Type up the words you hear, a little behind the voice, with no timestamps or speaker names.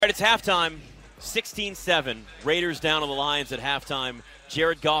it's halftime. 16-7. Raiders down on the Lions at halftime.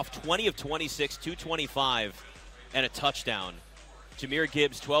 Jared Goff, 20 of 26, 225, and a touchdown. Jahmyr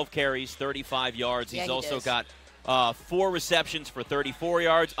Gibbs, 12 carries, 35 yards. He's also got 4 receptions for 34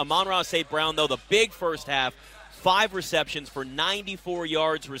 yards. Amon-Ra St. Brown, though, the big first half, 5 receptions for 94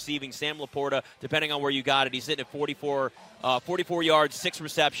 yards receiving. Sam Laporta, depending on where you got it, he's sitting at 44 yards, 6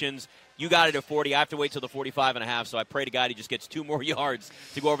 receptions. You got it at 40. I have to wait till the 45 and a half, so I pray to God he just gets 2 more yards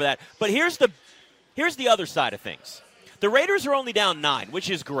to go over that. But here's the other side of things. The Raiders are only down 9, which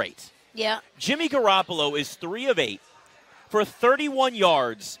is great. Yeah. Jimmy Garoppolo is 3 of 8 for 31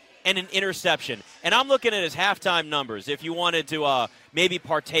 yards and an interception. And I'm looking at his halftime numbers. If you wanted to maybe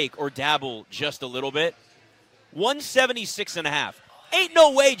partake or dabble just a little bit, 176.5. Ain't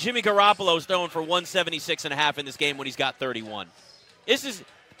no way Jimmy Garoppolo's throwing for 176.5 in this game when he's got 31.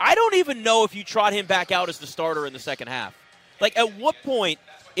 I don't even know if you trot him back out as the starter in the second half. Like, at what point,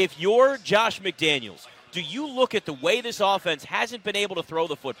 if you're Josh McDaniels, do you look at the way this offense hasn't been able to throw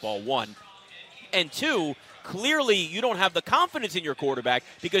the football, 1, and 2, clearly you don't have the confidence in your quarterback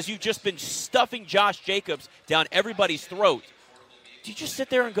because you've just been stuffing Josh Jacobs down everybody's throat. Do you just sit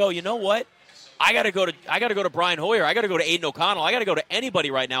there and go, you know what? I got to go to Brian Hoyer. I got to go to Aiden O'Connell. I got to go to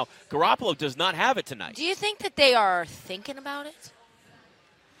anybody right now. Garoppolo does not have it tonight. Do you think that they are thinking about it?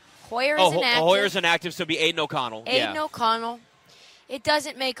 Hoyer is inactive. Hoyer's inactive, so it'd be Aiden O'Connell. Aiden O'Connell. It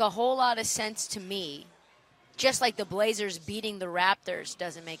doesn't make a whole lot of sense to me. Just like the Blazers beating the Raptors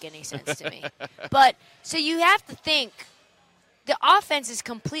doesn't make any sense to me. But, so you have to think, the offense is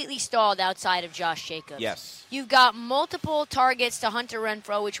completely stalled outside of Josh Jacobs. Yes. You've got multiple targets to Hunter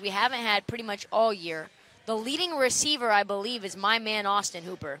Renfrow, which we haven't had pretty much all year. The leading receiver, I believe, is my man Austin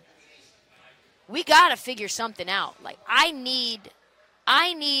Hooper. We got to figure something out. Like, I need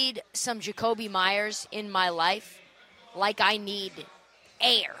some Jacoby Myers in my life like I need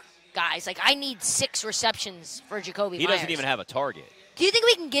air, guys. Like, I need 6 receptions for Jacoby Myers. He doesn't even have a target. Do you think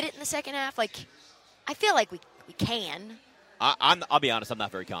we can get it in the second half? Like, I feel like we can. I'll be honest, I'm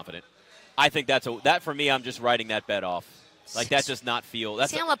not very confident. I think that for me, I'm just writing that bet off. Like, that does not feel.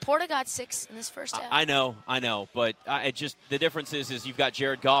 Sam Laporta got 6 in this first half. I know. But the difference is you've got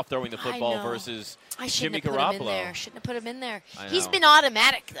Jared Goff throwing the football versus Jimmy Garoppolo. Shouldn't have put him in there. He's been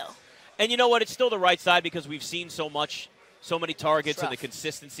automatic, though. And you know what? It's still the right side because we've seen so many targets and the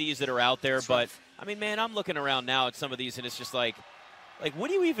consistencies that are out there. But, I mean, man, I'm looking around now at some of these, and it's just like, what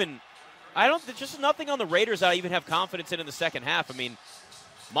do you even – there's just nothing on the Raiders I even have confidence in the second half. I mean,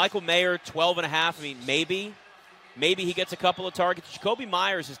 Michael Mayer, 12.5. I mean, maybe he gets a couple of targets. Jacoby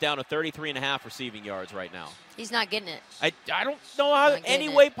Myers is down to 33.5 receiving yards right now. He's not getting it. I don't know how any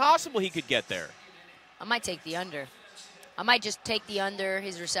way possible he could get there. I might take the under. I might just take the under.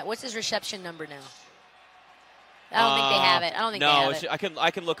 What's his reception number now? I don't think they have it. I don't think they have it.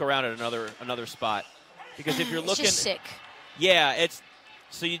 I can look around at another spot because if you're looking, it's just sick. Yeah, it's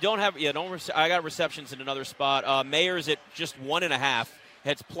so you don't have. Yeah, I got receptions in another spot. Mayer's at just 1.5.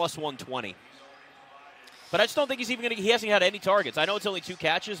 It's plus 120. But I just don't think he hasn't had any targets. I know it's only 2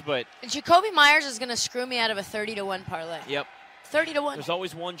 catches, but Jacoby Myers is going to screw me out of a 30-1 parlay. Yep. 30-1. There's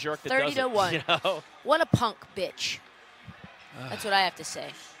always one jerk that does it. 30-1. You know? What a punk bitch. That's what I have to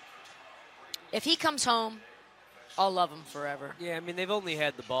say. If he comes home, I'll love him forever. Yeah, I mean, they've only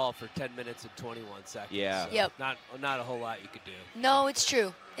had the ball for 10 minutes and 21 seconds. Yeah. So yep. Not a whole lot you could do. No, it's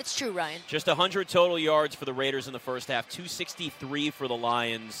true. It's true, Ryan. Just 100 total yards for the Raiders in the first half, 263 for the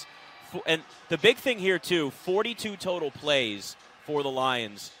Lions. And the big thing here, too, 42 total plays for the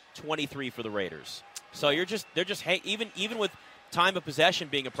Lions, 23 for the Raiders. So even with time of possession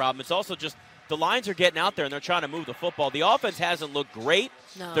being a problem, it's also just the Lions are getting out there and they're trying to move the football. The offense hasn't looked great.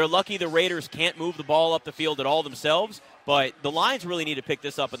 No. They're lucky the Raiders can't move the ball up the field at all themselves. But the Lions really need to pick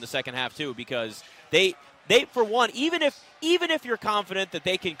this up in the second half, too, because they for one, even if you're confident that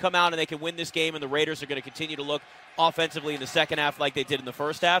they can come out and they can win this game and the Raiders are going to continue to look offensively in the second half like they did in the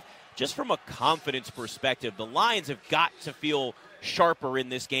first half, just from a confidence perspective, the Lions have got to feel sharper in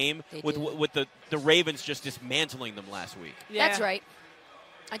this game with the Ravens just dismantling them last week. Yeah. That's right.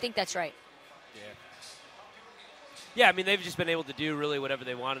 I think that's right. Yeah, I mean, they've just been able to do really whatever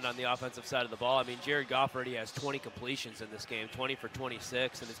they wanted on the offensive side of the ball. I mean, Jared Goff already has 20 completions in this game, 20 for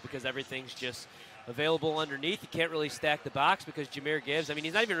 26, and it's because everything's just available underneath. You can't really stack the box because Jahmyr Gibbs, I mean,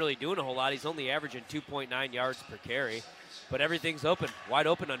 he's not even really doing a whole lot. He's only averaging 2.9 yards per carry, but everything's wide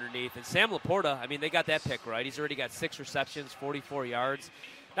open underneath. And Sam Laporta, I mean, they got that pick right. He's already got 6 receptions, 44 yards.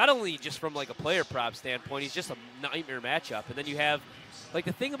 not only just from like a player prop standpoint, he's just a nightmare matchup. And then you have, like,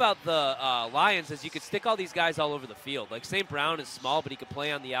 the thing about the Lions is you could stick all these guys all over the field. Like, St. Brown is small, but he could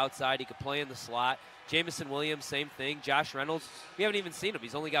play on the outside. He could play in the slot. Jamison Williams, same thing. Josh Reynolds, we haven't even seen him.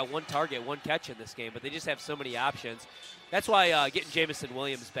 He's only got 1 target, 1 catch in this game, but they just have so many options. That's why getting Jamison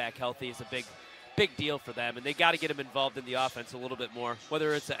Williams back healthy is a big deal for them, and they got to get him involved in the offense a little bit more,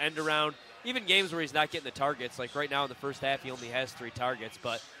 whether it's an end around, even games where he's not getting the targets. Like right now in the first half, he only has 3 targets,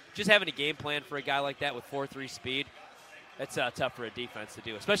 but just having a game plan for a guy like that with 4.3 speed, that's tough for a defense to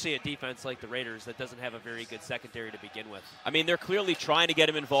do, especially a defense like the Raiders that doesn't have a very good secondary to begin with. I mean, they're clearly trying to get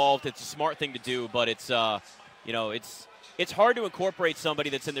him involved. It's a smart thing to do, but it's hard to incorporate somebody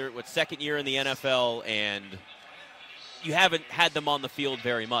that's in their second year in the NFL, and you haven't had them on the field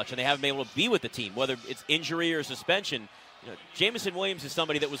very much, and they haven't been able to be with the team, whether it's injury or suspension. Jamison Williams is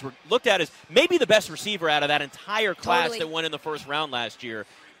somebody that was looked at as maybe the best receiver out of that entire class that went in the first round last year,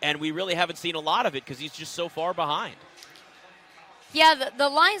 and we really haven't seen a lot of it because he's just so far behind. Yeah, the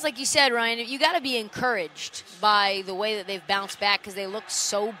Lions, like you said, Ryan, you got to be encouraged by the way that they've bounced back because they looked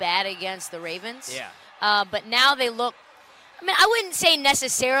so bad against the Ravens. Yeah. But now they look. I mean, I wouldn't say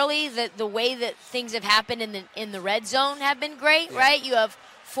necessarily that the way that things have happened in the red zone have been great, right? You have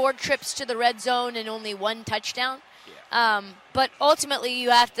 4 trips to the red zone and only 1 touchdown. Yeah. But ultimately,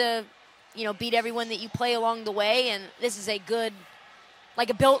 you have to, beat everyone that you play along the way, and this is a good. Like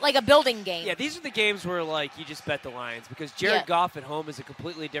a building game. Yeah, these are the games where, like, you just bet the Lions because Jared Goff at home is a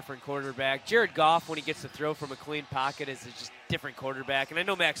completely different quarterback. Jared Goff, when he gets to throw from a clean pocket, is a just different quarterback. And I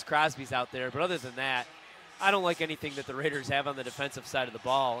know Max Crosby's out there, but other than that, I don't like anything that the Raiders have on the defensive side of the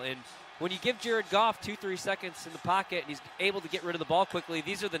ball. And when you give Jared Goff 2-3 seconds in the pocket and he's able to get rid of the ball quickly,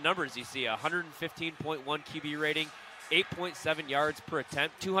 these are the numbers you see. 115.1 QB rating, 8.7 yards per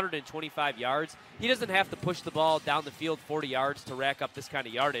attempt, 225 yards. He doesn't have to push the ball down the field 40 yards to rack up this kind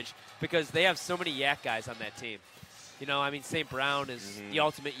of yardage because they have so many yak guys on that team. St. Brown is the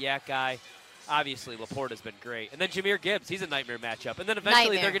ultimate yak guy. Obviously, Laporte has been great. And then Jahmyr Gibbs, he's a nightmare matchup. And then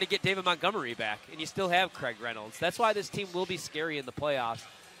eventually they're going to get David Montgomery back, and you still have Craig Reynolds. That's why this team will be scary in the playoffs.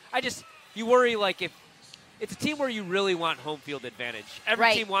 You worry, like, if it's a team where you really want home field advantage.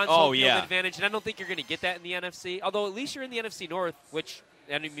 Every team wants home field advantage, and I don't think you're going to get that in the NFC. Although at least you're in the NFC North, which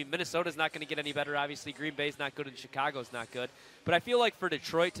Minnesota's not going to get any better, obviously. Green Bay's not good, and Chicago's not good. But I feel like for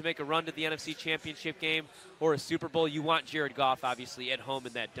Detroit to make a run to the NFC Championship game or a Super Bowl, you want Jared Goff, obviously, at home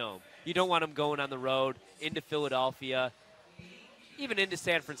in that dome. You don't want him going on the road into Philadelphia, even into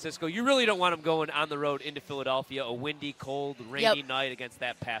San Francisco. You really don't want him going on the road into Philadelphia, a windy, cold, rainy night against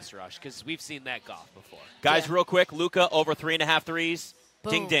that pass rush, because we've seen that Goff before. Guys, real quick, Luka over 3.5 threes.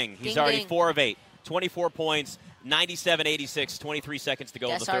 Boom. Ding, ding. He's already 4 of 8. 24 points, 97-86, 23 seconds to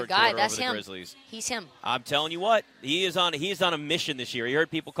go in the third quarter over the Grizzlies. He's him. I'm telling you what, he is on a mission this year. He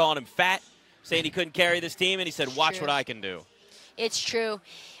heard people calling him fat, saying he couldn't carry this team, and he said, watch what I can do. It's true.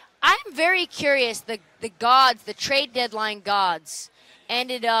 I'm very curious. The gods, the trade deadline gods,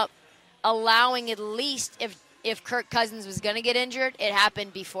 ended up allowing at least if Kirk Cousins was going to get injured, it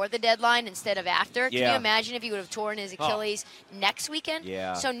happened before the deadline instead of after. Can you imagine if he would have torn his Achilles next weekend?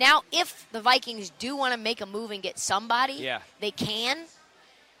 Yeah. So now if the Vikings do want to make a move and get somebody, they can.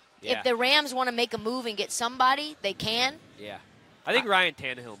 Yeah. If the Rams want to make a move and get somebody, they can. Yeah. I think Ryan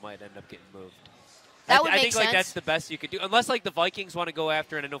Tannehill might end up getting moved. That would I make think sense. like that's the best you could do, unless like the Vikings want to go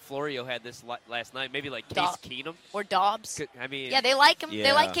after. And I know Florio had this last night. Maybe like Case Keenum or Dobbs. I mean, they like him. Yeah.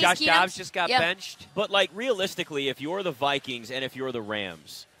 They like Case Josh Keenum. Dobbs just got benched. But like realistically, if you're the Vikings and if you're the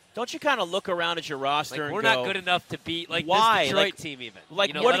Rams, don't you kind of look around at your roster and we're go, not good enough to beat this Detroit team even?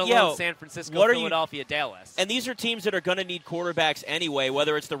 Like let alone San Francisco, Philadelphia, Dallas. And these are teams that are going to need quarterbacks anyway,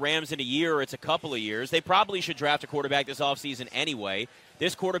 whether it's the Rams in a year or it's a couple of years. They probably should draft a quarterback this offseason anyway.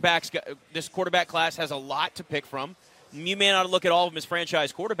 This quarterback class has a lot to pick from. You may not look at all of them as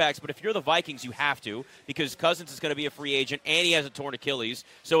franchise quarterbacks, but if you're the Vikings, you have to, because Cousins is going to be a free agent and he has a torn Achilles.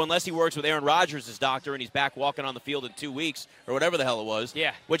 So unless he works with Aaron Rodgers as doctor and he's back walking on the field in 2 weeks or whatever the hell it was.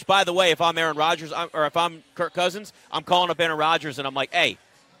 Yeah. Which, by the way, if I'm Aaron Rodgers or if I'm Kirk Cousins, I'm calling up Aaron Rodgers and I'm like, hey,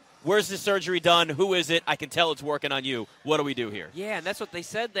 where's this surgery done? Who is it? I can tell it's working on you. What do we do here? Yeah, and that's what they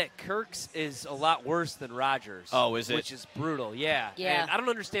said, that Kirk's is a lot worse than Rodgers. Oh, is it? Which is brutal, yeah. Yeah. And I don't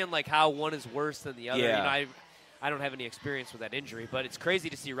understand like how one is worse than the other. Yeah. I don't have any experience with that injury, but it's crazy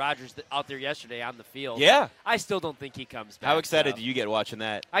to see Rodgers out there yesterday on the field. Yeah. I still don't think he comes back. How excited did you get watching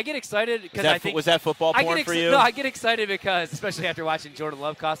that? I get excited because I think... Was that football porn for you? No, I get excited because, especially after watching Jordan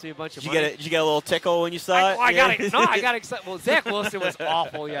Love cost me a bunch of money. Did you get a little tickle when you saw it? I got excited. Well, Zach Wilson was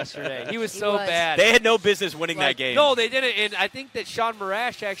awful yesterday. He was so bad. They had no business winning that game. No, they didn't. And I think that Sean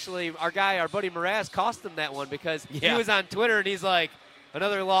Marash actually, our buddy Marash, cost them that one because he was on Twitter and he's like,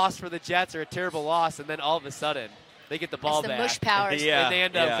 Another loss for the Jets, or a terrible loss, and then all of a sudden they get the ball It's the back. mush powers. Yeah. And they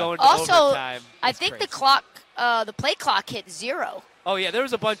end up going to Also, overtime. I It's think crazy. the play clock hit 0. Oh, yeah, there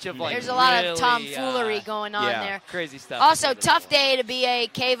was a bunch of, There's a lot really, of tomfoolery going on there. crazy stuff. Also, tough day to be a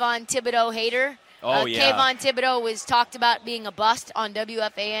Kayvon Thibodeau hater. Oh, yeah. Kayvon Thibodeau was talked about being a bust on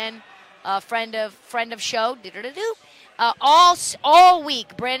WFAN, friend of show. All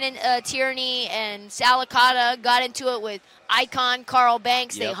week, Brandon Tierney and Salicata got into it with icon Carl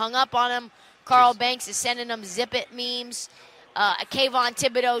Banks. They Yep. hung up on him. Carl Banks is sending them zip it memes. Kayvon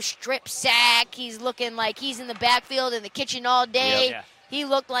Thibodeau strip sack. He's looking like he's in the backfield in the kitchen all day. Yep. He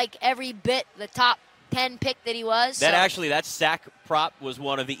looked like every bit the top 10 pick that he was. That sack prop was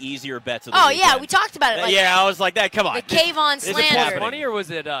one of the easier bets of the Oh, weekend. yeah, we talked about it. Like, I was like, that. Come on. the Kayvon Is it slander. happening? Money, or was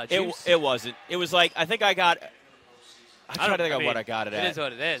it juice? It wasn't. It was like, I think I got. I'm trying to think of what I got it at. It is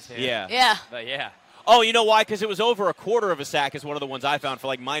what it is. Yeah. Yeah. But, yeah. Oh, you know why? Because it was over a quarter of a sack is one of the ones I found for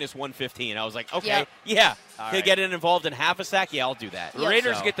like minus 115. I was like, okay, Yep. He'll right. get involved in half a sack. Yeah, I'll do that. The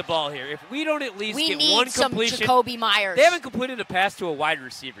Raiders get the ball here. If we don't at least We get need one some completion. Jacoby Myers. They haven't completed a pass to a wide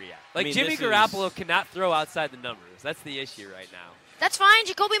receiver yet. Like, I mean, Jimmy this Garoppolo cannot throw outside the numbers. That's the issue right now. That's fine.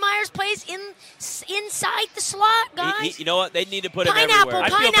 Jacoby Myers plays inside the slot, guys. You know what? They need to put him Pineapple, everywhere. I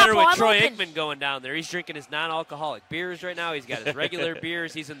feel better Pineapple, with I'm Troy open. Aikman going down there. He's drinking his non-alcoholic beers right now. He's got his regular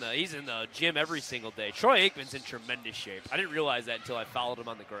beers. He's in the gym every single day. Troy Aikman's in tremendous shape. I didn't realize that until I followed him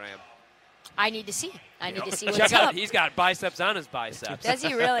on the gram. I need to see. I need to see what's Check up. out, he's got biceps on his biceps. Does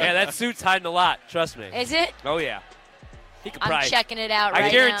he really? Yeah, that suit's hiding a lot. Trust me. Is it? Oh yeah. He could I'm probably. checking it out right I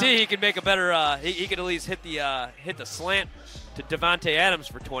guarantee now. he could make a better. He could at least hit the slant to Devontae Adams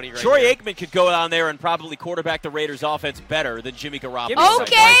for 20 right Troy here. Aikman could go down there and probably quarterback the Raiders' offense better than Jimmy Garoppolo. Give me some.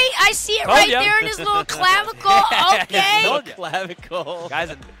 Okay, I see it Told right ya. there in his little clavicle. Okay. Told ya. Clavicle.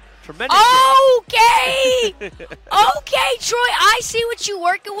 Guys, in tremendous. Okay. Okay, Troy, I see what you're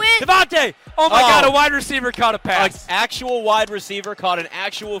working with. Devontae! Oh my Oh. God! A wide receiver caught a An pass. actual wide receiver caught an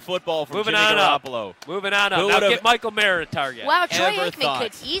actual football from Moving Jimmy on up. Garoppolo. Moving on up. Who Now would've- get Michael Mayer a target. Wow, Troy Ever Aikman thought.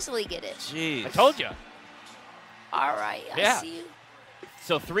 could easily get it. Jeez. I told you. All right, Yeah. I see you.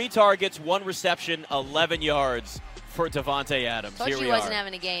 So 3 targets, 1 reception, 11 yards for Devontae Adams. Told Here you we he wasn't are.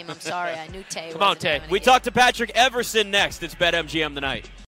 having a game. I'm sorry. I knew Tay Come on, wasn't Tay. having a We game. talk to Patrick Everson next. It's BetMGM tonight.